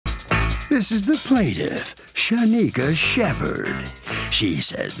This is the plaintiff, Shanika Shepard. She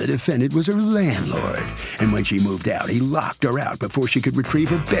says the defendant was her landlord, and when she moved out, he locked her out before she could retrieve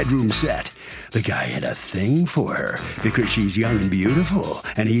her bedroom set. The guy had a thing for her because she's young and beautiful,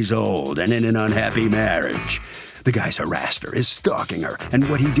 and he's old and in an unhappy marriage. The guy's harassed her, is stalking her, and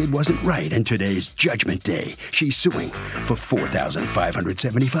what he did wasn't right, and today's Judgment Day. She's suing for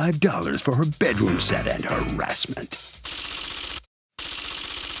 $4,575 for her bedroom set and harassment.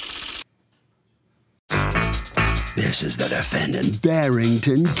 This is the defendant,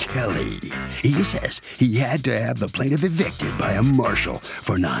 Barrington Kelly. He says he had to have the plaintiff evicted by a marshal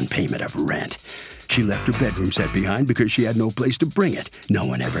for non-payment of rent. She left her bedroom set behind because she had no place to bring it. No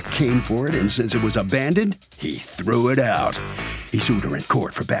one ever came for it, and since it was abandoned, he threw it out. He sued her in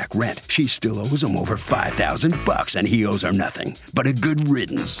court for back rent. She still owes him over $5,000, and he owes her nothing but a good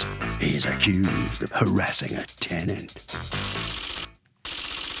riddance. He's accused of harassing a tenant.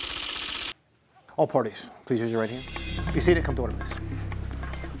 All parties, please raise your right hand. Be seated. Come to order, please.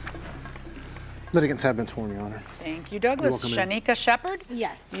 Litigants have been sworn, Your Honor. Thank you, Douglas. Shanika Shepard?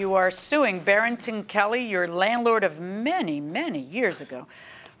 Yes. You are suing Barrington Kelly, your landlord of many, many years ago,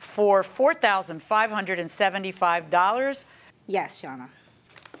 for $4,575. Yes, Your Honor.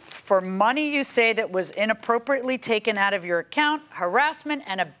 For money you say that was inappropriately taken out of your account, harassment,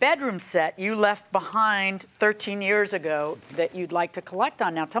 and a bedroom set you left behind 13 years ago that you'd like to collect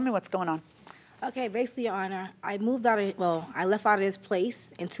on. Now, tell me what's going on. Okay, basically, Your Honor, I moved out of, I left out of his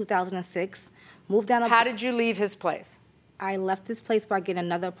place in 2006. Moved down. How did you leave his place? I left this place by getting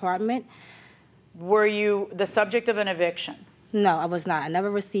another apartment. Were you the subject of an eviction? No, I was not. I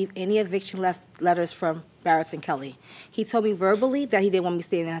never received any eviction letters from Barrington Kelly. He told me verbally that he didn't want me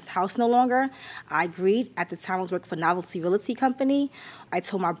staying in his house no longer. I agreed. At the time, I was working for Novelty Realty Company. I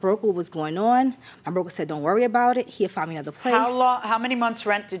told my broker what was going on. My broker said, "Don't worry about it. He'll find me another place." How many months'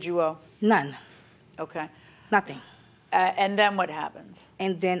 rent did you owe? None. Okay. Nothing. And then what happens?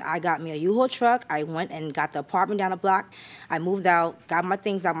 And then I got me a U-Haul truck. I went and got the apartment down the block. I moved out, got my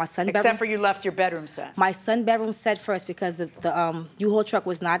things out, my son's bedroom. Except for you left your bedroom set. My son's bedroom set first because the U-Haul truck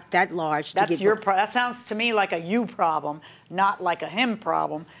was not that large. That's your problem. That sounds to me like a you problem, not like a him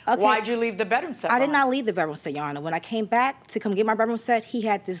problem. Okay. Why'd you leave the bedroom set? I did not leave the bedroom set, Your Honor. When I came back to come get my bedroom set, he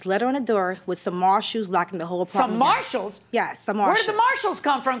had this letter on the door with some marshals locking the whole apartment. Some marshals? Yes, some marshals. Where did the marshals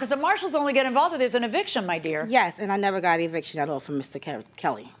come from? Because the marshals only get involved if there's an eviction, my dear. Yes, and I never got an eviction at all from Mr.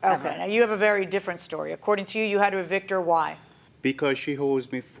 Kelly. Okay, ever. now you have a very different story. According to you, you had to evict her. Why? Because she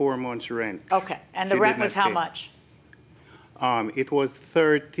owes me 4 months' rent. Okay, and the rent was how much? It was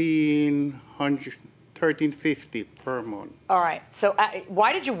 $1,350 per month. All right, so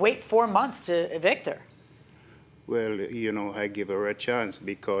why did you wait 4 months to evict her? Well, you know, I give her a chance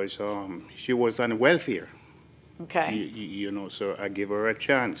because she was on welfare. Okay. You know, so I give her a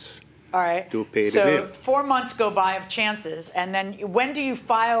chance. All right. To pay the bill. So 4 months go by of chances, and then when do you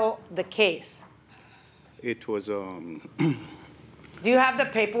file the case? It was Do you have the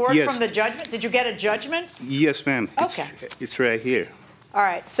paperwork yes. from the judgment? Did you get a judgment? Yes, ma'am. Okay. It's right here. All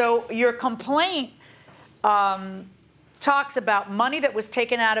right. So your complaint talks about money that was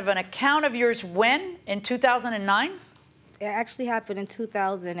taken out of an account of yours when? In 2009? It actually happened in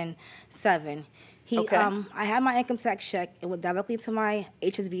 2007. Okay. I had my income tax check. It went directly to my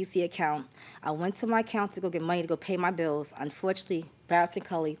HSBC account. I went to my account to go get money to go pay my bills. Unfortunately, Barrington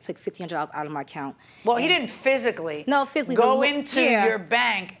Kelly took $1,500 out of my account. Well, he didn't physically, go into your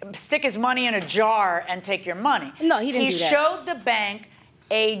bank, stick his money in a jar, and take your money. No, he didn't do that. He showed the bank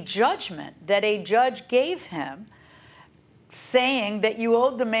a judgment that a judge gave him saying that you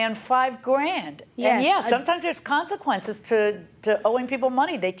owed the man $5,000. Yes, and yeah, sometimes there's consequences to owing people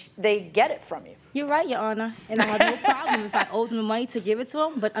money. They get it from you. You're right, Your Honor. And I have no problem if I owed them the money to give it to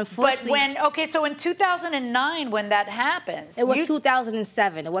him. But unfortunately... Okay, so in 2009, when that happens... It was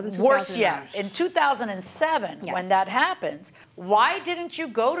 2007. It wasn't 2009. Worse yet. In 2007, yes. when that happens, why didn't you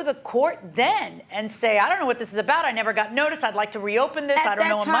go to the court then and say, I don't know what this is about. I never got notice. I'd like to reopen this. I don't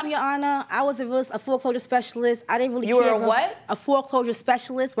know what At that time, Your Honor, I was a foreclosure specialist. I didn't really care. You were a what? A foreclosure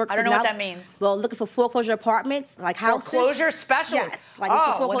specialist. I don't know what that means. Well, looking for foreclosure apartments, like houses. Foreclosure specialist? Yes. Like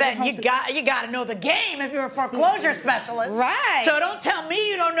well then you got to know the game if you're a foreclosure specialist. Right. So don't tell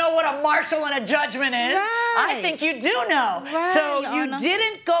me you don't know what a marshal and a judgment is. Right. I think you do know. Right, so Your you Honor.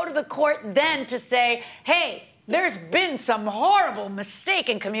 didn't go to the court then to say, hey, there's been some horrible mistake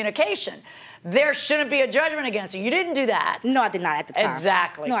in communication. There shouldn't be a judgment against you. You didn't do that. No, I did not at the time.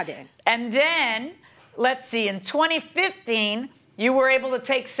 Exactly. No, I didn't. And then, let's see, in 2015, you were able to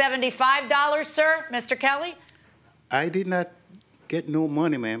take $75, sir, Mr. Kelly? I did not get no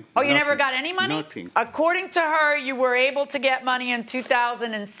money, ma'am. Oh, you never got any money? Nothing. According to her, you were able to get money in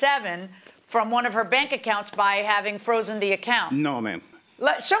 2007 from one of her bank accounts by having frozen the account. No, ma'am.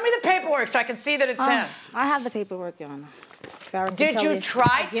 Show me the paperwork so I can see that it's him. I have the paperwork, Your Honor. Did you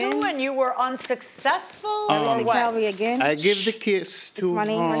try to and you were unsuccessful or what? Kelly again. I give the case to...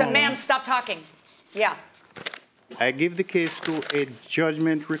 So, ma'am, stop talking. Yeah. I give the case to a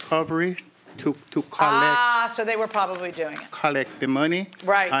judgment recovery to collect... Ah, so they were probably doing it. Collect the money.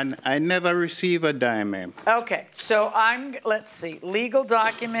 Right. And I never receive a dime, ma'am. Okay, so let's see, legal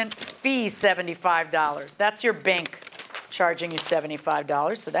document fee, $75. That's your bank charging you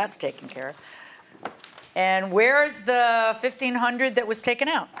 $75, so that's taken care of. And where's the $1,500 that was taken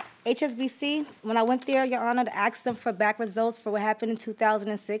out? HSBC, when I went there, Your Honor, to ask them for back results for what happened in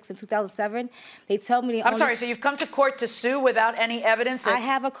 2006 and 2007, they told me... I'm sorry, so you've come to court to sue without any evidence? I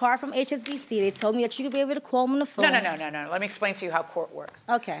have a card from HSBC. They told me that you could be able to call them on the phone. No. Let me explain to you how court works.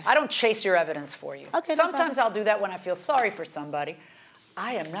 Okay. I don't chase your evidence for you. Okay, Sometimes I'll do that when I feel sorry for somebody.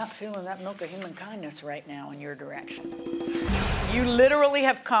 I am not feeling that milk of human kindness right now in your direction. You literally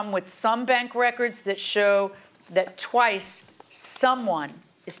have come with some bank records that show that twice someone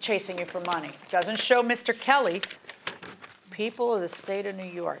is chasing you for money. Doesn't show Mr. Kelly. People of the state of New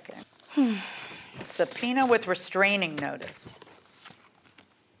York. Subpoena with restraining notice.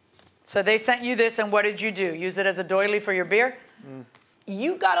 So they sent you this, and what did you do? Use it as a doily for your beer?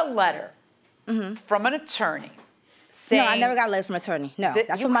 You got a letter from an attorney saying... No, I never got a letter from an attorney. No,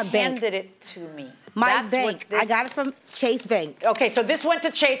 that's from my bank. You handed it to me. My bank. I got it from Chase Bank. Okay, so this went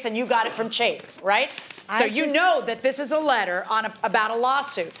to Chase and you got it from Chase, right? So you know that this is a letter about a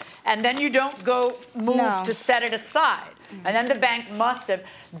lawsuit, and then you don't go move to set it aside. And then the bank must have.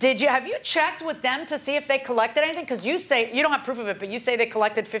 Have you checked with them to see if they collected anything? Because you say, you don't have proof of it, but you say they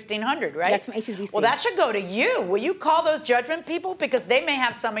collected $1,500, right? That's from HSBC. Well, that should go to you. Will you call those judgment people? Because they may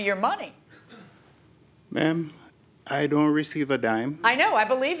have some of your money. Ma'am, I don't receive a dime. I know, I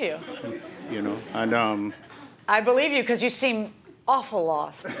believe you. You know, and I believe you because you seem awful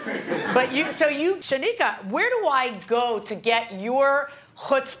lost. But Shanika, where do I go to get your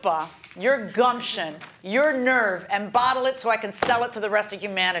chutzpah, your gumption, your nerve, and bottle it so I can sell it to the rest of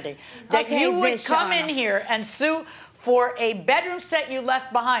humanity? That you would come in here and sue for a bedroom set you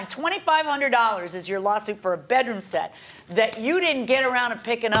left behind. $2,500 is your lawsuit for a bedroom set that you didn't get around to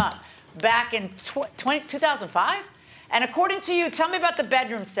picking up back in 2005? And according to you, tell me about the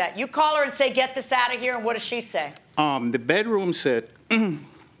bedroom set. You call her and say, get this out of here, and what does she say? the bedroom set,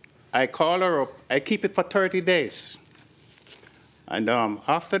 I call her up. I keep it for 30 days. And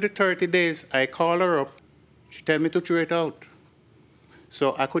after the 30 days, I call her up. She tell me to throw it out.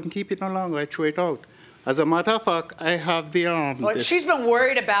 So I couldn't keep it no longer. I threw it out. As a matter of fact, I have the Well, she's been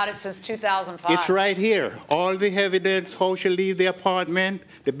worried about it since 2005. It's right here. All the evidence, how she leave the apartment,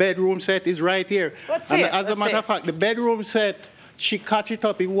 the bedroom set is right here. Let's see it. As a matter of fact, the bedroom set, she catch it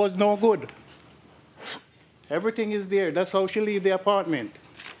up. It was no good. Everything is there. That's how she leave the apartment.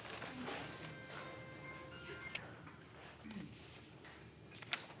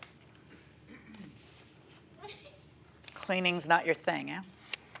 Cleaning's not your thing, eh?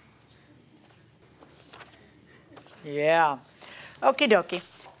 Yeah. Okie dokie.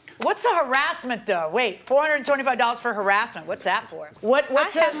 What's the harassment, though? Wait, $425 for harassment. What's that for?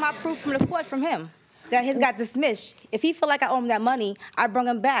 What's I have my proof from the court from him that his got dismissed. If he feel like I owe him that money, I bring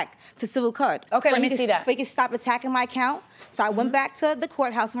him back to civil court. Okay, let me see that. So he can stop attacking my account. So I went back to the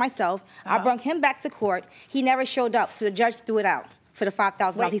courthouse myself. I brought him back to court. He never showed up, so the judge threw it out for the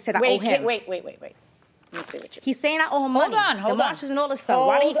 $5,000. He said I owe him. Wait. Let me see what you. He's saying I owe him money. Hold on. The marches and all this stuff.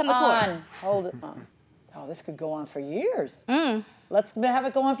 Why did he come to court? Hold it on. Oh, this could go on for years. Let's have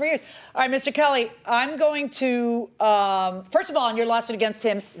it go on for years. All right, Mr. Kelly, I'm going to, first of all, on your lawsuit against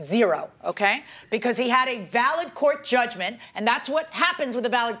him, 0, okay? Because he had a valid court judgment, and that's what happens with a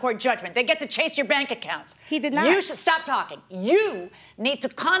valid court judgment. They get to chase your bank accounts. He did not. You should stop talking. You need to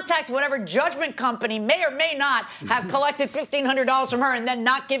contact whatever judgment company may or may not have collected $1,500 from her and then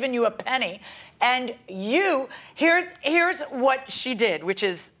not given you a penny. And here's what she did, which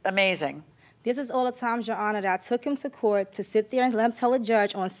is amazing. This is all the times, Your Honor, that I took him to court to sit there and let him tell a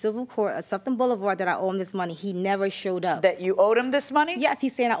judge on civil court at Suffolk Boulevard that I owe him this money. He never showed up. That you owed him this money? Yes,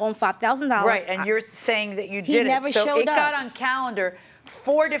 he's saying I owe him $5,000. Right, and you're saying that you did it. He never showed up. So it got on calendar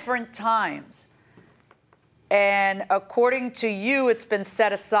 4 different times. And according to you, it's been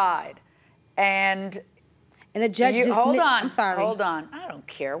set aside. And the judge dismissed. Hold on. I'm sorry. Hold on. I don't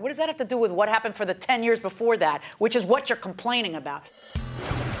care. What does that have to do with what happened for the 10 years before that, which is what you're complaining about?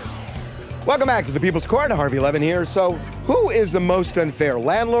 Welcome back to the People's Court. Harvey Levin here. So, who is the most unfair,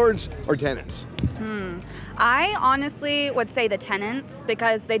 landlords or tenants? I honestly would say the tenants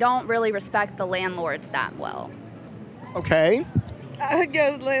because they don't really respect the landlords that well. Okay. I would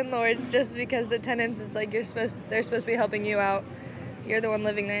go with landlords just because the tenants, it's like they're supposed to be helping you out. You're the one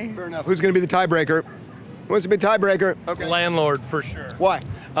living there. Fair enough. Who's going to be the tiebreaker? Who wants to be tiebreaker? Okay. Landlord, for sure. Why?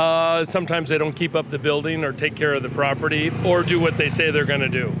 Sometimes they don't keep up the building or take care of the property or do what they say they're going to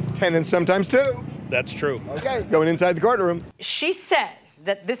do. Tenants sometimes too. That's true. Okay, going inside the courtroom. She says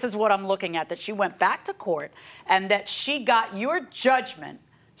that this is what I'm looking at, that she went back to court and that she got your judgment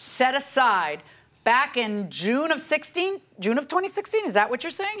set aside back in June of 2016? Is that what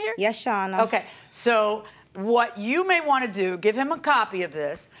you're saying here? Yes, Shauna. Okay, so what you may want to do, give him a copy of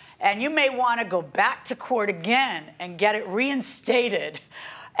this, and you may want to go back to court again and get it reinstated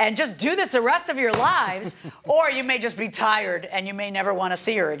and just do this the rest of your lives, or you may just be tired and you may never want to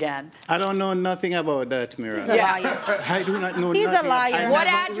see her again. I don't know nothing about that, Mira. He's a liar. I do not know He's nothing. a liar. What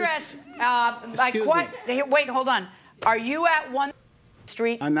address? Excuse me. Wait, hold on. Are you at 1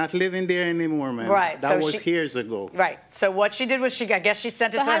 Street? I'm not living there anymore, man. Right. That so was years ago. Right. So what she did was I guess she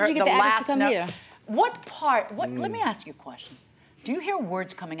sent it So to how her did you get the the address to last come note. here? What part? Let me ask you a question. Do you hear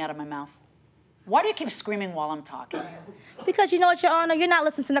words coming out of my mouth? Why do you keep screaming while I'm talking? Because you know what, Your Honor, you're not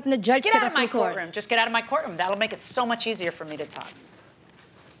listening to nothing the judge Get said out of in my court. courtroom. Just get out of my courtroom. That'll make it so much easier for me to talk.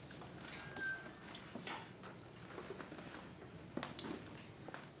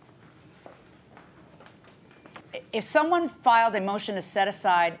 If someone filed a motion to set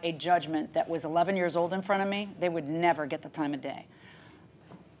aside a judgment that was 11 years old in front of me, they would never get the time of day.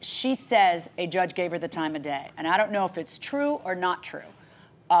 She says a judge gave her the time of day. And I don't know if it's true or not true.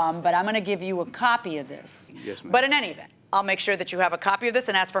 But I'm going to give you a copy of this. Yes, ma'am. But in any event, I'll make sure that you have a copy of this,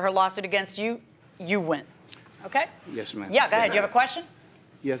 and as for her lawsuit against you, you win. Okay? Yes, ma'am. Yeah, go ahead. You have a question?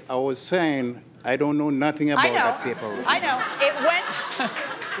 Yes, I was saying I don't know nothing about that paperwork. I know. It went.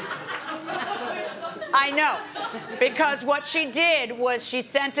 I know. Because what she did was she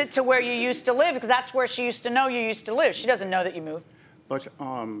sent it to where you used to live, because that's where she used to know you used to live. She doesn't know that you moved. But,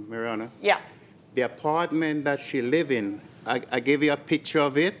 Mariana, Yeah. the apartment that she live in, I gave you a picture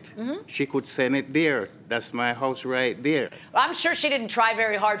of it. Mm-hmm. She could send it there. That's my house right there. I'm sure she didn't try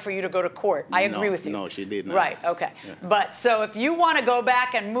very hard for you to go to court. I agree with you. No, she did not. Right, okay. Yeah. But so if you want to go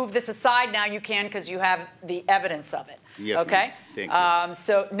back and move this aside now, you can, because you have the evidence of it. Yes, okay? ma'am.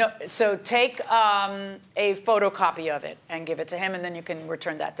 Thank you. So take a photocopy of it and give it to him, and then you can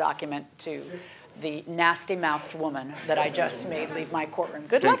return that document to the nasty-mouthed woman that I just made leave my courtroom.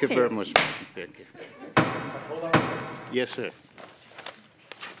 Good luck to you. Thank you very much, ma'am. Thank you. Yes, sir.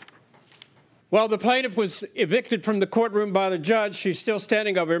 Well, the plaintiff was evicted from the courtroom by the judge. She's still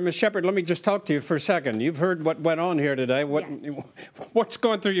standing over here. Ms. Shepard, let me just talk to you for a second. You've heard what went on here today. What's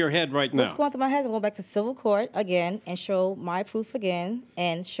going through your head right now? What's going through my head? I'm going back to civil court again and show my proof again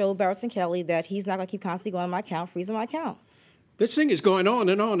and show Barrett and Kelly that he's not going to keep constantly going on my account, freezing my account. This thing is going on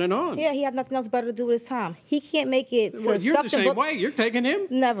and on and on. Yeah, he had nothing else better to do with his time. He can't make it to Well, you're the same way. You're taking him?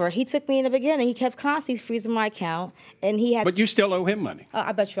 Never. He took me in the beginning. He kept constantly freezing my account, and he had. But you still owe him money.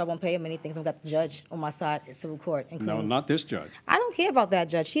 I bet you I won't pay him anything. I've got the judge on my side at civil court in Queens. No, not this judge. I don't care about that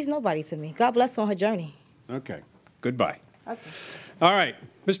judge. She's nobody to me. God bless her on her journey. Okay. Goodbye. Okay. All right.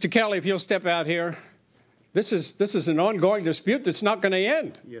 Mr. Kelly, if you'll step out here. This is an ongoing dispute that's not going to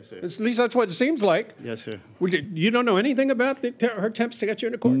end. Yes, sir. At least that's what it seems like. Yes, sir. You don't know anything about her attempts to get you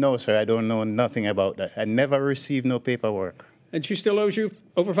into court? No, sir. I don't know nothing about that. I never received no paperwork. And she still owes you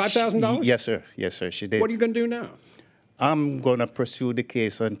over $5,000? Yes, sir. Yes, sir. She did. What are you going to do now? I'm going to pursue the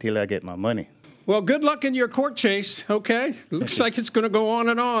case until I get my money. Well, good luck in your court chase, okay? Looks like it's going to go on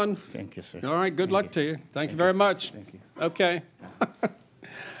and on. Thank you, sir. All right, good luck to you. Thank you very much. Thank you. Okay.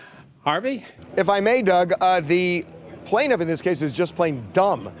 Harvey? If I may, Doug, the plaintiff in this case is just plain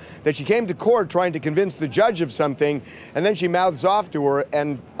dumb that she came to court trying to convince the judge of something, and then she mouths off to her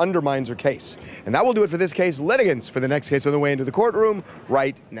and undermines her case. And that will do it for this case. Litigants for the next case on the way into the courtroom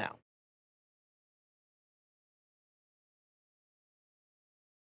right now.